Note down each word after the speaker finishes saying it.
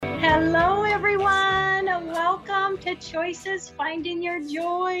Hello, everyone. Welcome to Choices Finding Your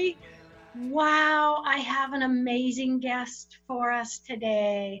Joy. Wow, I have an amazing guest for us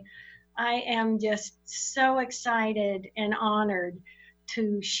today. I am just so excited and honored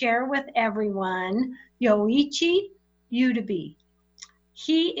to share with everyone Yoichi Utebi.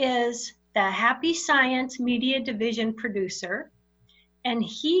 He is the Happy Science Media Division producer, and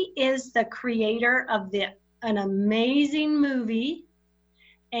he is the creator of an amazing movie,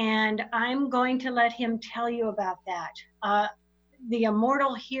 and I'm going to let him tell you about that. The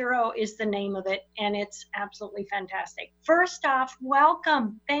Immortal Hero is the name of it, and it's absolutely fantastic. First off,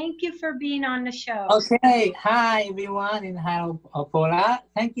 welcome. Thank you for being on the show. Okay, hi everyone, and hi Paula.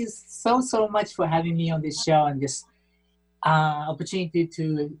 Thank you so much for having me on this show and this opportunity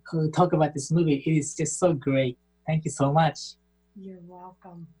to talk about this movie. It is just so great. Thank you so much. You're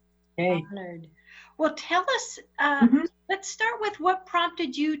welcome. Hey. Honored. Well, tell us, let's start with what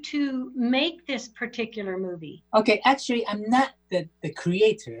prompted you to make this particular movie. Okay, actually, I'm not the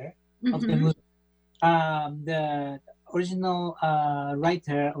creator of the movie. The original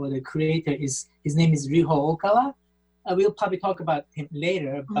writer or the creator his name is Ryuho Okawa. We'll probably talk about him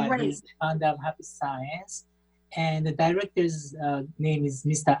later, but he's the founder of Happy Science. And the director's name is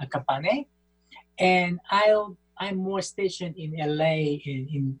Mr. Akapane. And I'm more stationed in LA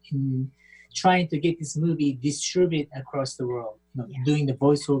in trying to get this movie distributed across the world, doing the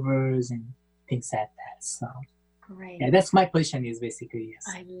voiceovers and things like that. So, great. Yeah, that's my position is basically, yes.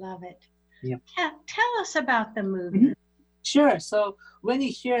 I love it. Yep. Tell us about the movie. Sure. So when you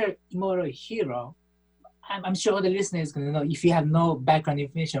hear Immortal Hero, I'm sure the listener is going to know, if you have no background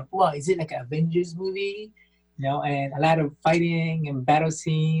information, well, is it like an Avengers movie? And a lot of fighting and battle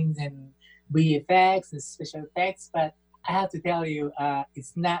scenes and VFX and special effects, but I have to tell you,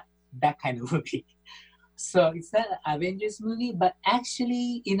 it's not that kind of movie. So it's not an Avengers movie, but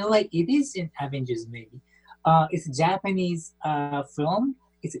actually, it is an Avengers movie. It's a Japanese film.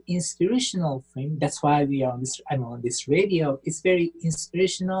 It's an inspirational film. That's why we are on this radio. It's very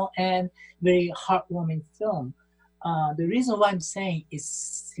inspirational and very heartwarming film. The reason why I'm saying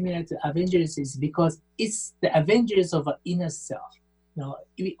it's similar to Avengers is because it's the Avengers of our inner self.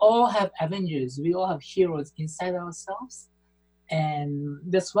 We all have Avengers. We all have heroes inside ourselves. And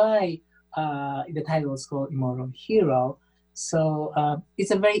that's why the title is called Immortal Hero. So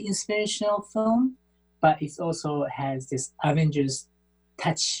it's a very inspirational film, but it also has this Avengers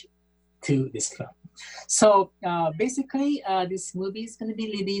touch to this film. So basically, this movie is going to be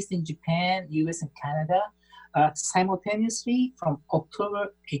released in Japan, US, and Canada simultaneously from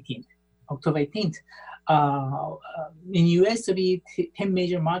October 18th. In US, it'll be 10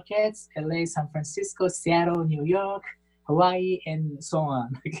 major markets: LA, San Francisco, Seattle, New York, Hawaii, and so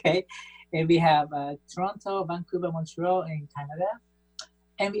on. Okay, and we have Toronto, Vancouver, Montreal, and Canada.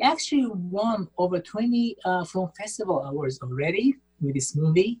 And we actually won over 20 film festival awards already with this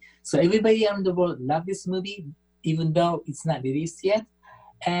movie. So everybody around the world love this movie, even though it's not released yet.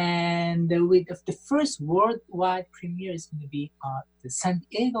 And with the first worldwide premiere is going to be at the San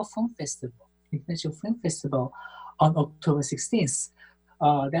Diego Film Festival, International Film Festival, on October 16th.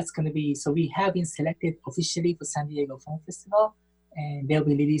 That's going to be, so we have been selected officially for San Diego Film Festival, and they'll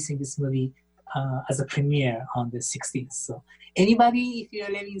be releasing this movie as a premiere on the 16th. So anybody, if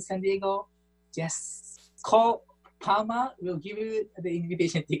you're living in San Diego, just call Paula. We'll give you the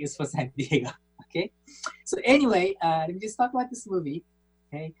invitation tickets for San Diego. Okay. So anyway, let me just talk about this movie.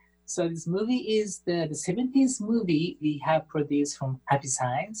 Okay. So this movie is the 17th movie we have produced from Happy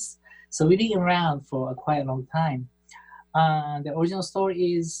Science. So we've been around for quite a long time. The original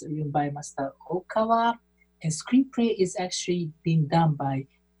story is written by Master Okawa, and screenplay is actually being done by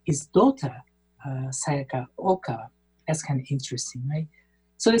his daughter, Sayaka Okawa. That's kind of interesting, right?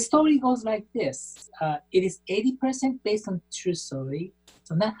 So the story goes like this. It is 80% based on true story.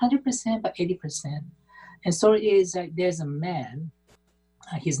 So not 100%, but 80%. And story is like there's a man,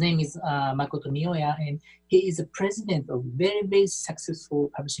 his name is Makoto Miyoya, and he is the president of a very, very successful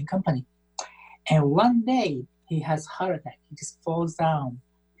publishing company. And one day he has heart attack. He just falls down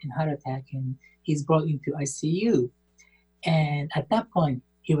in heart attack and he's brought into ICU. And at that point,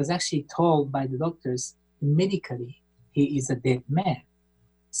 he was actually told by the doctors medically he is a dead man.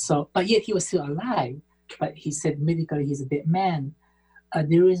 So, but yet he was still alive. But he said medically he's a dead man.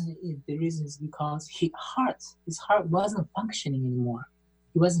 The reason is because his heart wasn't functioning anymore.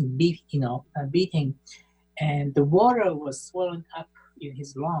 He wasn't beating, and the water was swollen up in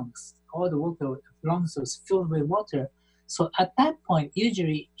his lungs. All the lungs was filled with water. So at that point,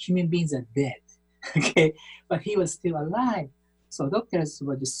 usually human beings are dead, okay? But he was still alive. So doctors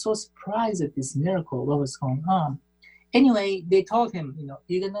were just so surprised at this miracle, what was going on. Anyway, they told him,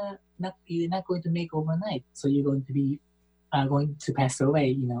 you're not going to make overnight, so you're going to be going to pass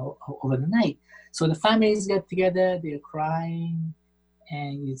away, over the night. So the families get together, they're crying,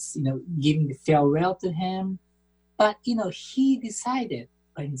 and it's giving the farewell to him. But he decided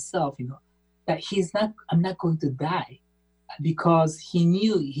by himself, that I'm not going to die, because he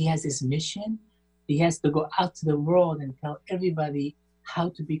knew he has this mission. He has to go out to the world and tell everybody how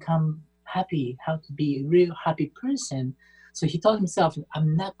to become happy, how to be a real happy person. So he told himself,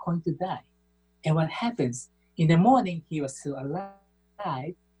 I'm not going to die. And what happens? In the morning, he was still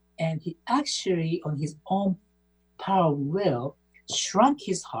alive, and he actually, on his own power of will, shrunk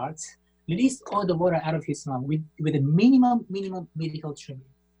his heart, released all the water out of his lung with a minimum medical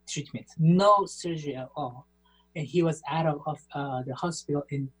treatment, no surgery at all. And he was out of the hospital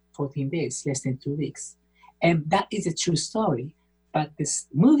in 14 days, less than 2 weeks. And that is a true story. But this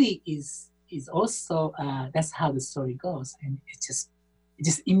movie is also, that's how the story goes. And it's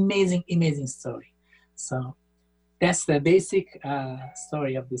just amazing story. So that's the basic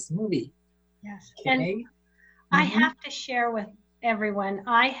story of this movie. Yes. Okay. And I have to share with everyone,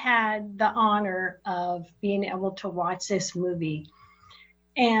 I had the honor of being able to watch this movie.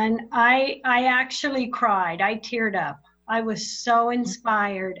 And I actually cried. I teared up. I was so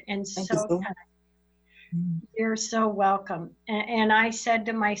inspired and Thank you so much. You're so welcome. And I said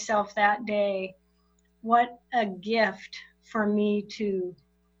to myself that day, what a gift for me to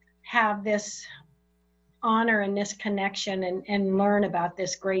have this honor and this connection and learn about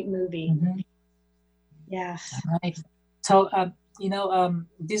this great movie. Yes. Right. So,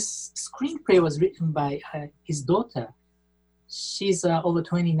 this screenplay was written by his daughter. She's over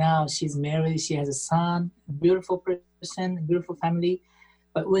 20 now. She's married. She has a son, a beautiful person, a beautiful family.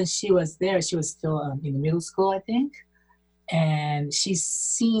 But when she was there, she was still in middle school, I think. And she's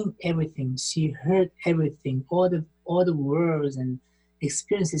seen everything. She heard everything, all the words and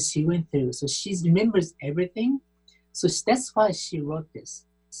experiences she went through. So she remembers everything. So that's why she wrote this.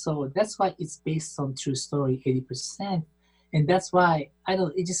 So that's why it's based on true story, 80%. And that's why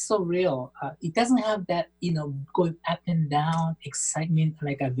it's just so real. It doesn't have that, going up and down excitement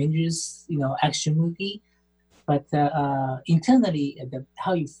like Avengers, action movie. But internally,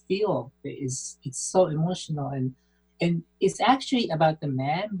 how you feel it's so emotional, and it's actually about the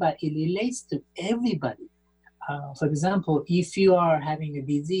man, but it relates to everybody. For example, if you are having a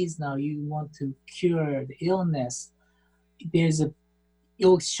disease now, you want to cure the illness.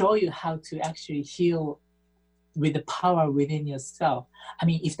 It'll show you how to actually heal with the power within yourself. I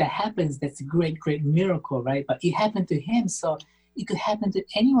mean, if that happens, that's a great miracle, right? But it happened to him, so it could happen to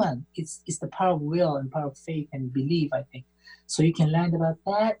anyone. It's the power of will and power of faith and belief, I think. So you can learn about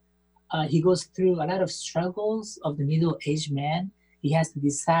that. He goes through a lot of struggles of the middle-aged man. He has to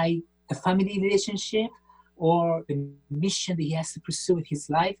decide the family relationship or the mission that he has to pursue with his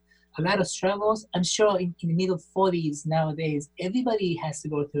life. A lot of struggles. I'm sure in the middle 40s nowadays, everybody has to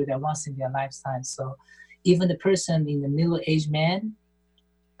go through that once in their lifetime. So even the person in the middle-aged man,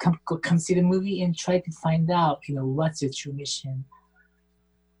 come see the movie and try to find out, what's your true mission.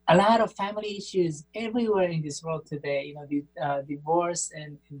 A lot of family issues everywhere in this world today, divorce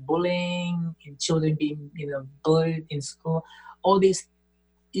and bullying, and children being, bullied in school. All these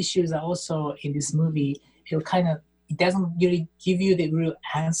issues are also in this movie. It doesn't really give you the real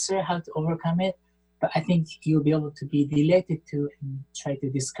answer how to overcome it, but I think you'll be able to be related to and try to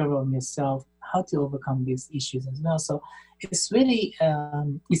discover on yourself how to overcome these issues as well. So it's really,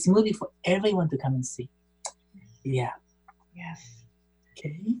 it's a movie for everyone to come and see. Yeah. Yes.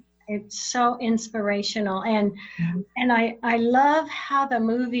 Okay. It's so inspirational. And I love how the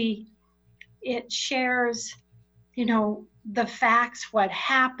movie, it shares, the facts, what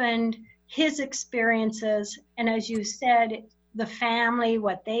happened, his experiences. And as you said, the family,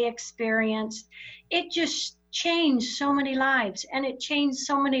 what they experienced, it just changed so many lives. And it changed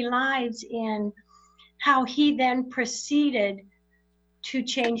so many lives in how he then proceeded to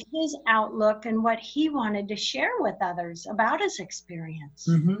change his outlook and what he wanted to share with others about his experience.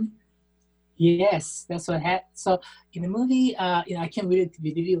 Yes, that's what happened. So in the movie, I can't really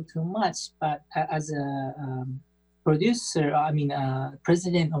reveal too much, but as a producer,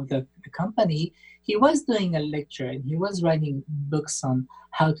 president of the company, he was doing a lecture and he was writing books on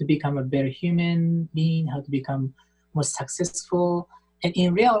how to become a better human being, how to become more successful. And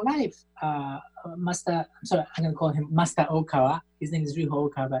in real life, I'm going to call him Master Okawa. His name is Ryuho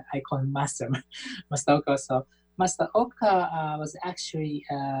Okawa, but I call him Master Okawa. So Master Oka was actually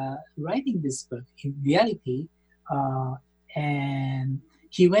writing this book in reality, and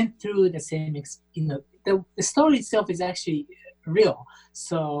he went through the same, the story itself is actually real.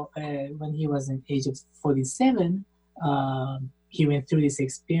 So when he was in age of 47, he went through this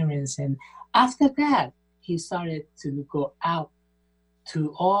experience, and after that, he started to go out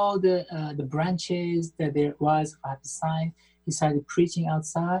to all the branches that there was of Happy Science. He started preaching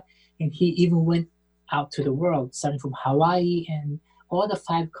outside, and he even went out to the world, starting from Hawaii and all the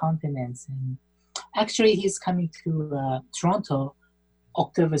 5 continents. And actually, he's coming to Toronto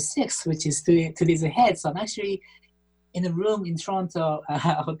October 6th, which is 2 days ahead. So I'm actually in a room in Toronto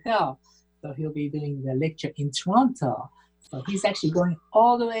hotel. So he'll be doing the lecture in Toronto. So he's actually going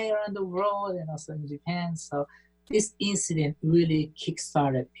all the way around the world and also in Japan. So this incident really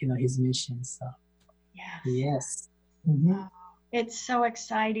kickstarted, his mission. So yes. Mm-hmm. It's so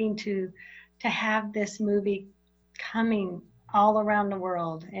exciting to have this movie coming all around the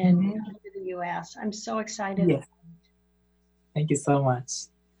world and into the U.S. I'm so excited. Yes. Thank you so much.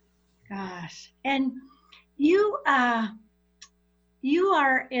 Gosh, and you are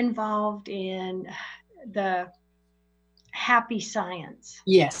involved in the Happy Science.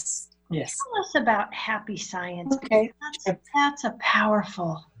 Yes. Yes. Tell us about Happy Science. Okay. That's a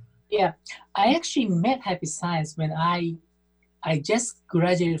powerful. Yeah, I actually met Happy Science when I just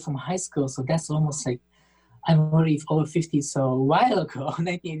graduated from high school, so that's almost like I'm already over 50, so a while ago,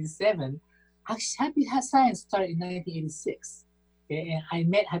 1987. Actually, Happy Science started in 1986. Okay, and I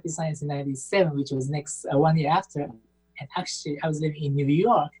met Happy Science in 1997, which was next 1 year after. And actually, I was living in New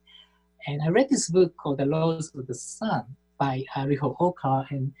York, and I read this book called The Laws of the Sun by Riho Oka.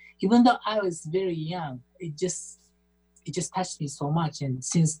 And even though I was very young, it just touched me so much. And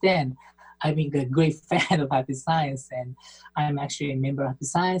since then, I've been a great fan of Happy Science, and I'm actually a member of Happy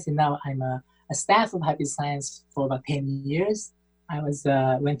Science, and now I'm a staff of Happy Science for about 10 years. I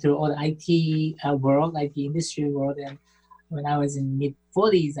went through all the IT world, IT industry world, and when I was in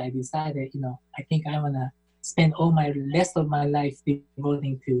mid-40s, I decided, I think I want to spend all my rest of my life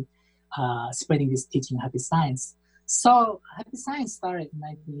devoting to spreading this teaching Happy Science. So Happy Science started in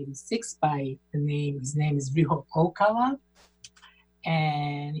 1986 by his name is Riho Okawa,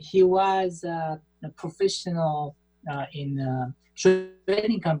 and he was a professional in a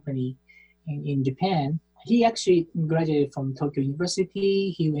trading company in Japan. He actually graduated from Tokyo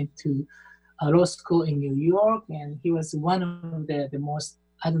University. He went to law school in New York, and he was one of the most,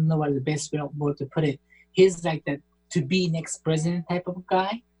 I don't know what the best word to put it. He's like the to be next president type of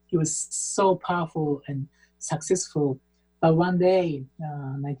guy. He was so powerful and successful. But one day,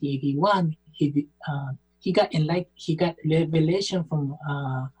 1981, he got revelation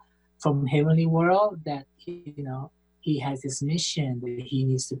from heavenly world that he has this mission that he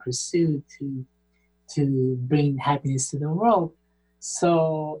needs to pursue to bring happiness to the world.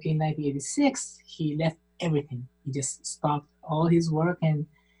 So in 1986, he left everything. He just stopped all his work and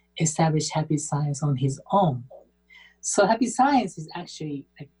established Happy Science on his own. So Happy Science is actually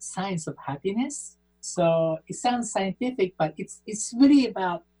like science of happiness. So it sounds scientific, but it's really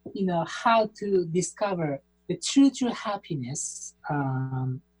about how to discover the true happiness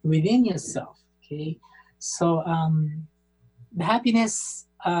within yourself. Okay, so the happiness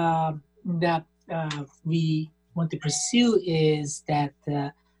that we want to pursue is that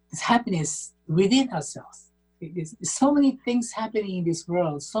this happiness within ourselves. There's so many things happening in this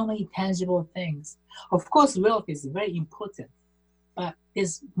world, so many tangible things. Of course, wealth is very important, but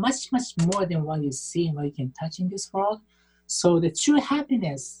there's much, much more than what you see and what you can touch in this world. So the true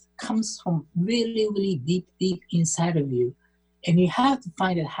happiness comes from really, really deep, deep inside of you. And you have to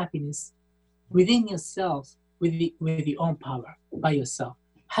find that happiness within yourself, with your own power, by yourself.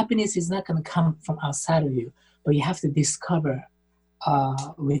 Happiness is not going to come from outside of you, but you have to discover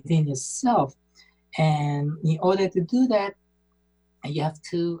within yourself. And in order to do that, you have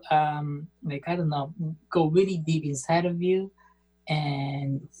to, go really deep inside of you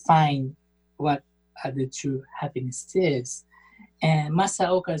and find what the true happiness is. And Master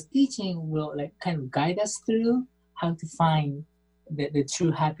Oka's teaching will kind of guide us through how to find the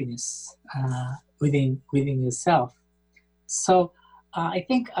true happiness within yourself. So I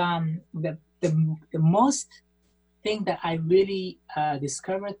think the most thing that I really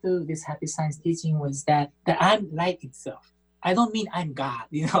discovered through this Happy Science teaching was that I'm light itself. I don't mean I'm God,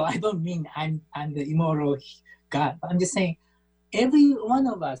 I don't mean I'm the immortal God. But I'm just saying every one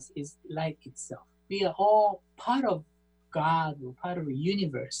of us is light itself. We are all part of God or part of the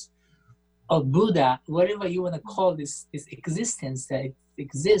universe or Buddha, whatever you want to call this existence that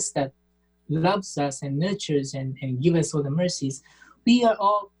exists, that loves us and nurtures and gives us all the mercies. We are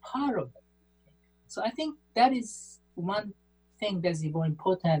all part of it. So I think that is one thing that's more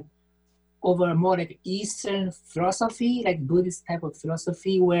important over more like Eastern philosophy, like Buddhist type of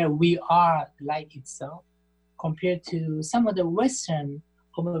philosophy, where we are light itself, compared to some of the Western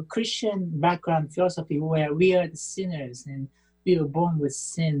of a Christian background philosophy where we are the sinners and we were born with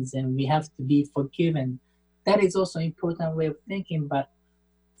sins and we have to be forgiven. That is also an important way of thinking. But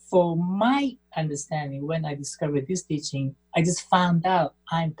for my understanding, when I discovered this teaching, I just found out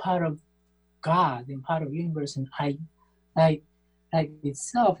I'm part of God and part of the universe, and I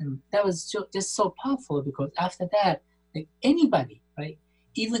itself, and that was just so powerful because after that, like anybody, right?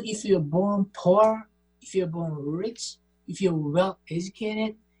 Even if you're born poor, if you're born rich, if you're well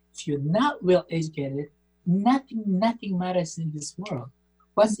educated, if you're not well educated, nothing matters in this world.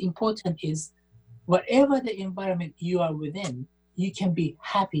 What's important is whatever the environment you are within, you can be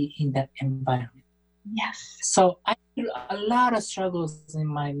happy in that environment. Yes. So I had a lot of struggles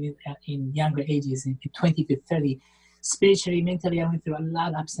in younger ages, in 20 to 30. Spiritually, mentally, I went through a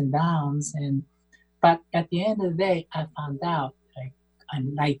lot of ups and downs. But at the end of the day, I found out like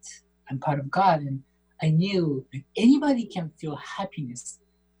I'm light, I'm part of God, and I knew that anybody can feel happiness.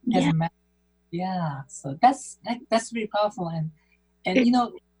 Doesn't matter. Yeah. So that's very powerful. And you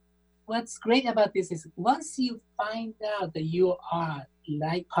know what's great about this is once you find out that you are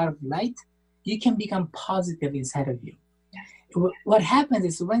light, part of light, you can become positive inside of you. What happens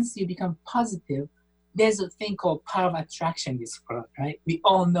is once you become positive, there's a thing called power of attraction in this world, right? We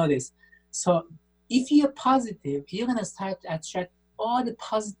all know this. So if you're positive, you're going to start to attract all the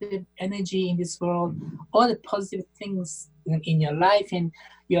positive energy in this world, all the positive things in your life, and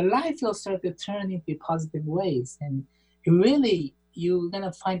your life will start to turn into positive ways. And really, you're going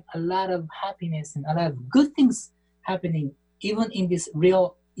to find a lot of happiness and a lot of good things happening, even in this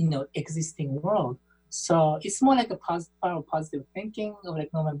real, existing world. So it's more like a power of positive thinking, of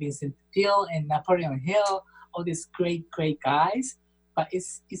like Norman Vincent Peale and Napoleon Hill, all these great guys. But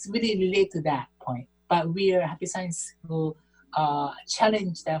it's really related to that point. But we are Happy Science will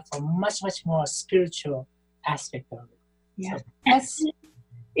challenge that for much more spiritual aspect of it. Yeah, so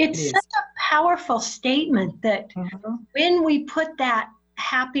it's such a powerful statement that when we put that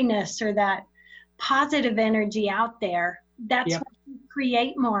happiness or that positive energy out there, that's what we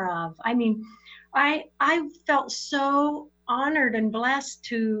create more of. I mean, I felt so honored and blessed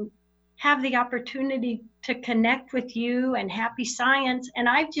to have the opportunity to connect with you and Happy Science. And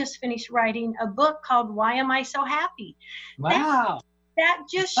I've just finished writing a book called Why Am I So Happy? Wow. That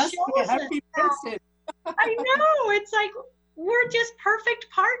just shows us how, I know, it's like we're just perfect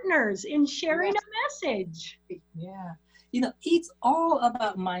partners in sharing a message. Yeah. It's all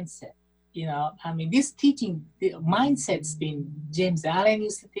about mindset. I mean, this teaching, the mindset's been James Allen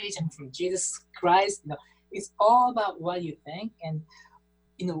used to teach, and from Jesus Christ, it's all about what you think. And,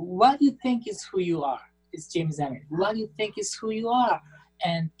 what you think is who you are. It's James Allen. What you think is who you are.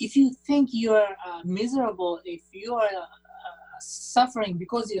 And if you think you're miserable, if you are suffering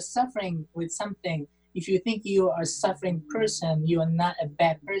because you're suffering with something, if you think you are a suffering person, you are not a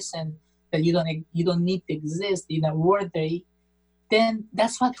bad person, that you don't need to exist, you're not worthy, then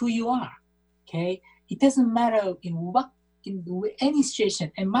that's who you are. Okay, it doesn't matter in any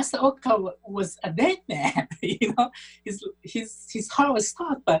situation. And Master Oka was a dead man. His heart was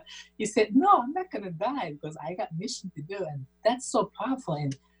tough, but he said, "No, I'm not gonna die because I got mission to do." And that's so powerful.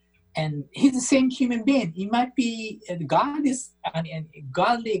 And he's the same human being. He might be godly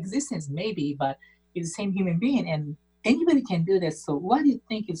existence maybe, but he's the same human being. And anybody can do that. So what do you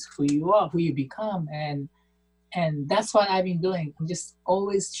think is who you are, who you become, and that's what I've been doing. I'm just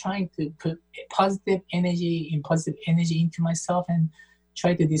always trying to put positive energy into myself and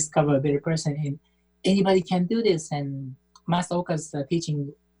try to discover a better person. And anybody can do this. And Master Oka's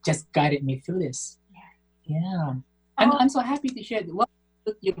teaching just guided me through this. Yeah. I'm so happy to share. What's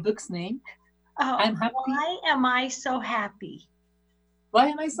your book's name? I'm happy. Why Am I So Happy? Why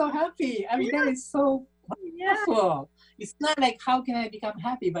am I so happy? I mean, that is so wonderful. It's not like how can I become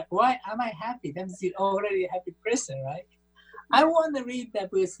happy, but why am I happy? That means you're already a happy person, right? I want to read that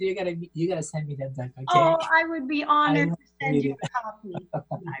book, so you gotta send me that book, okay? Oh, I would be honored to send you a copy.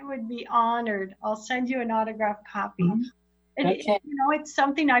 I would be honored. I'll send you an autographed copy. Okay. It's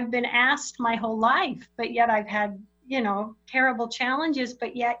something I've been asked my whole life, but yet I've had, terrible challenges,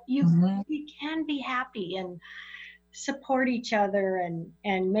 but yet you can be happy and support each other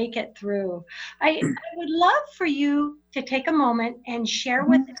and make it through. I would love for you to take a moment and share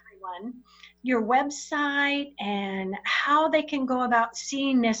with everyone your website and how they can go about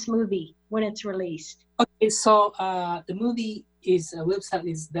seeing this movie when it's released. Okay, so the movie website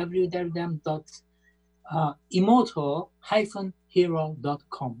is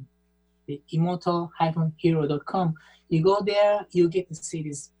www.immortal-hero.com. The immortal-hero.com. You go there, you get to see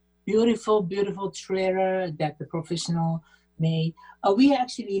this beautiful trailer that the professional made. We are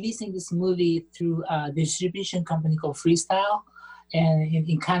actually releasing this movie through a distribution company called Freestyle, And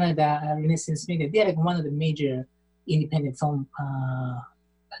in Canada, Renaissance Media, they're like one of the major independent film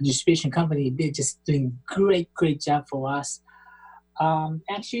distribution company. They're just doing great job for us.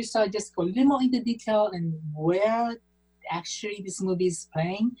 Actually, so I just go a little more into detail and where actually this movie is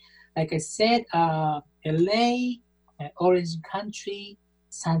playing. Like I said, LA, Orange Country,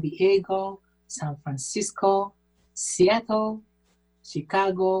 San Diego, San Francisco, Seattle,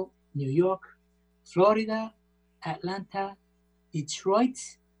 Chicago, New York, Florida, Atlanta, Detroit,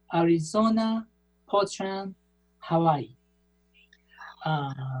 Arizona, Portland, Hawaii,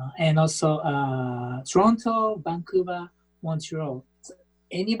 and also Toronto, Vancouver, Montreal. So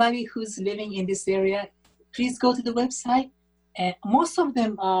anybody who's living in this area, please go to the website. And most of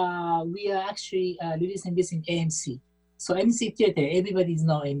them, we are actually releasing this in AMC. So AMC Theater, everybody's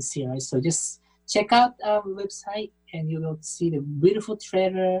know AMC, right? So just check out our website and you will see the beautiful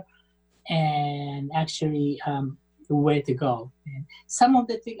trailer and actually where to go. And some of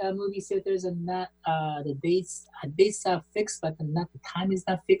the movie theaters are not the dates are fixed, but not the time is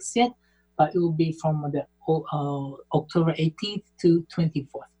not fixed yet. But it will be from the October 18th to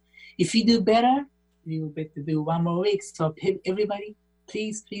 24th. If you do better, we will be to do one more week. So everybody,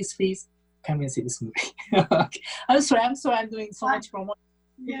 please come and see this movie. Okay. I'm sorry, I'm doing so much promotion.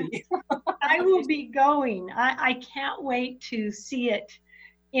 Yeah. I will be going. I can't wait to see it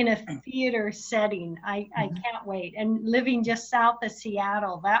in a theater setting. I can't wait. And living just south of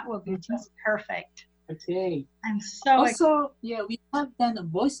Seattle, that will be just perfect. Okay. I'm so also, yeah, we have done a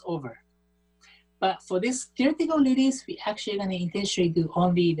voiceover. But for this theoretical release, we actually going to intentionally do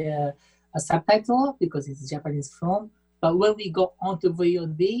only the subtitle because it's a Japanese film. But when we go on to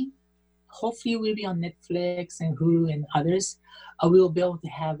VOD, hopefully we'll be on Netflix and Hulu and others. We will be able to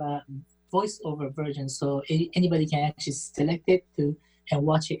have a voiceover version, so anybody can actually select it to and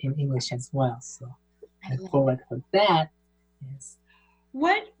watch it in English as well. So I look forward for that. Yes.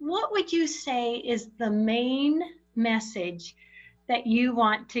 What would you say is the main message that you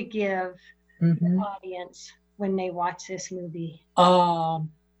want to give the audience when they watch this movie?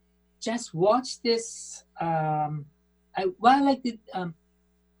 Just watch this.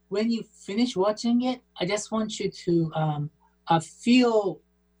 When you finish watching it, I just want you to feel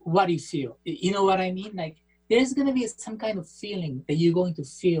what you feel. You know what I mean? Like there's gonna be some kind of feeling that you're going to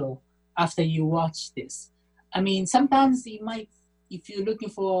feel after you watch this. I mean, sometimes you might, if you're looking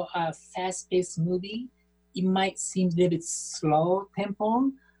for a fast-paced movie, it might seem a little bit slow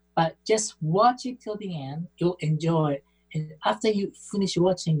tempo, but just watch it till the end. You'll enjoy it. And after you finish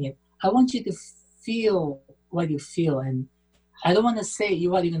watching it, I want you to feel what you feel. And I don't want to say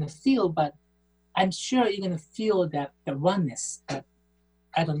what you're going to feel, but I'm sure you're going to feel that the oneness. That,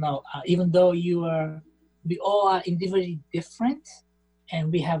 I don't know, even though we all are individually different,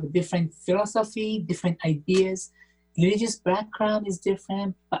 and we have a different philosophy, different ideas, religious background is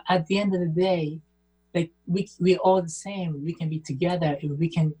different, but at the end of the day, like we're all the same. We can be together and we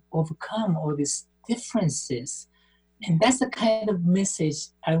can overcome all these differences. And that's the kind of message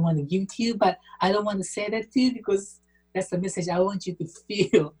I want to give to you, but I don't want to say that to you because that's the message I want you to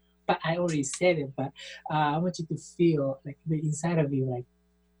feel. But I already said it, but I want you to feel like the inside of you, like,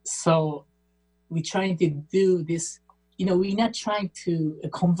 so we're trying to do this, we're not trying to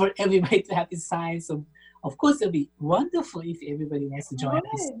convert everybody to happy science. So of course it'll be wonderful if everybody wants to join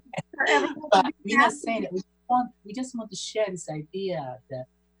us. But we're not saying that. We just want to share this idea that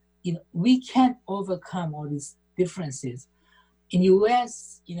we can overcome all these differences. In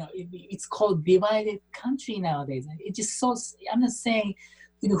US, it's called divided country nowadays. It's just so, I'm not saying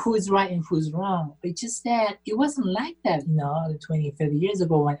who is right and who's wrong. It's just that it wasn't like that, 20, 30 years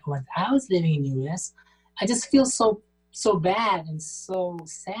ago when I was living in the US. I just feel so bad and so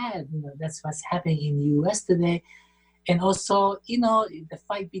sad. That's what's happening in the US today. And also, the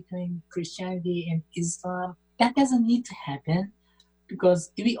fight between Christianity and Islam, that doesn't need to happen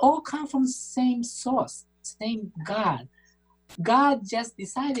because we all come from the same source, same God. God just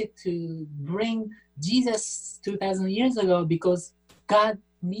decided to bring Jesus 2,000 years ago because God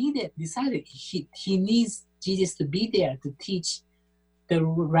decided he needs Jesus to be there to teach the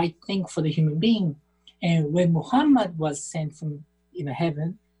right thing for the human being. And when Muhammad was sent from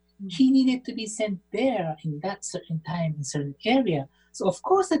heaven, he needed to be sent there in that certain time, in certain area. So of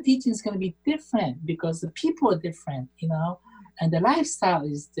course the teaching is going to be different because the people are different, and the lifestyle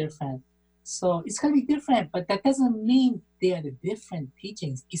is different. So it's going to be different, but that doesn't mean they are the different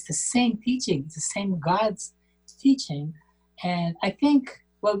teachings. It's the same teaching. It's the same God's teaching. And I think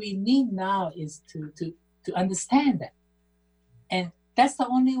what we need now is to understand that. And that's the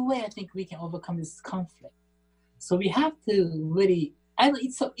only way I think we can overcome this conflict. So we have to really, I know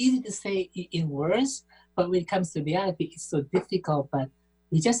it's so easy to say in words, But when it comes to reality, it's so difficult. But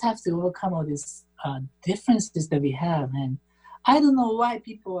we just have to overcome all these differences that we have. And I don't know why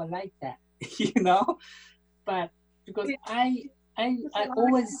people are like that, but because I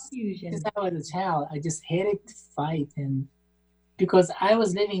always, since I was a child, I just hated to fight. And because I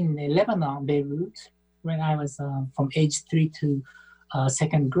was living in Lebanon, Beirut, when I was from age 3 to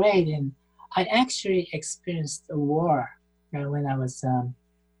second grade, and I actually experienced a war when I was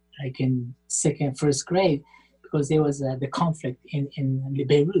like in first grade, because there was the conflict in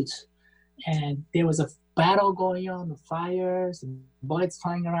Beirut, and there was a battle going on, the fires, bullets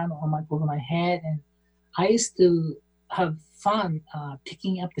flying around over my head, and I used to have fun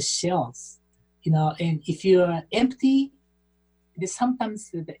picking up the shells, and if you're empty,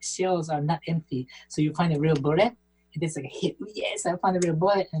 sometimes the shells are not empty, so you find a real bullet, and it's like a hit. Yes, I found a real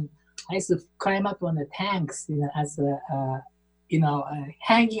bullet, and I used to climb up on the tanks, as a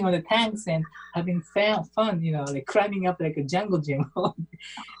hanging on the tanks and having fun, like climbing up like a jungle gym.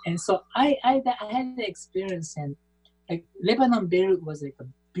 And so I had the experience, and like Lebanon, Beirut was like a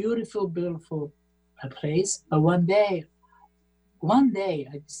beautiful, beautiful place. But one day,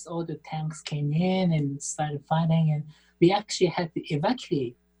 I just all the tanks came in and started fighting, and we actually had to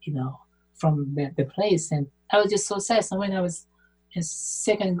evacuate, from the place. And I was just so sad. So when I was in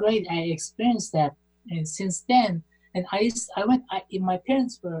second grade, I experienced that, and since then, and my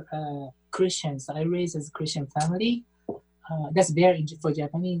parents were Christians. I raised as a Christian family. That's very for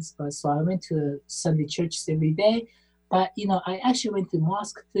Japanese, but so I went to Sunday church every day. But I actually went to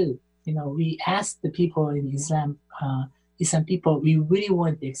mosque too. We asked the people in Islam people, we really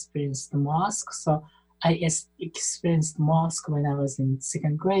want to experience the mosque. So I experienced mosque when I was in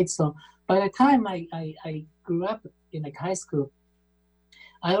second grade. So by the time I grew up in like high school,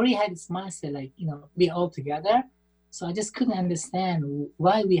 I already had this mindset, like, we're all together. So I just couldn't understand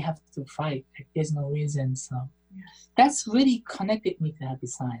why we have to fight. Like, there's no reason. So that's really connected me to Happy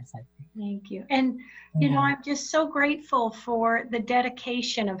Science, I think. Thank you. And, I'm just so grateful for the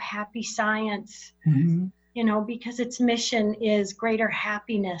dedication of Happy Science, because its mission is greater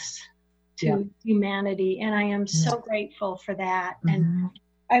happiness to humanity. And I am so grateful for that.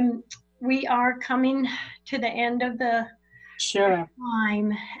 And we are coming to the end of the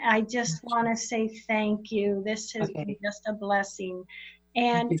time. I just want to say thank you. This has been just a blessing.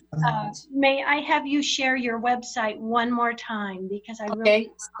 And may I have you share your website one more time, because I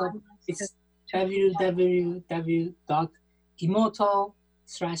really so it's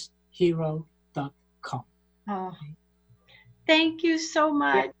www.immortal-hero.com. Oh, thank you so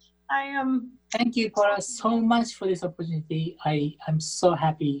much. Thank you, Paula, so much for this opportunity. I'm so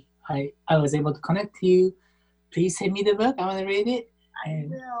happy I was able to connect to you. Please send me the book. I want to read it.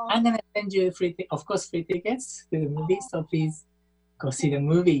 And I'm going to send you free tickets to the movie. So please go see the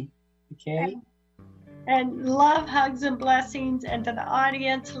movie. Okay? And love, hugs, and blessings. And to the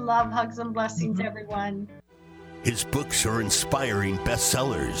audience, love, hugs, and blessings, everyone. His books are inspiring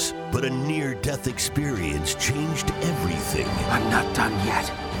bestsellers, but a near-death experience changed everything. I'm not done yet.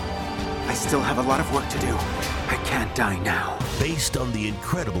 I still have a lot of work to do. I can't die now. Based on the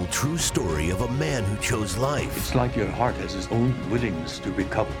incredible true story of a man who chose life. It's like your heart has its own willingness to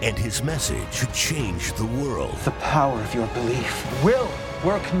recover. And his message to change the world. The power of your belief will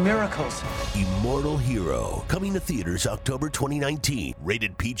work miracles. Immortal Hero. Coming to theaters October 2019.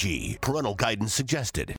 Rated PG. Parental guidance suggested.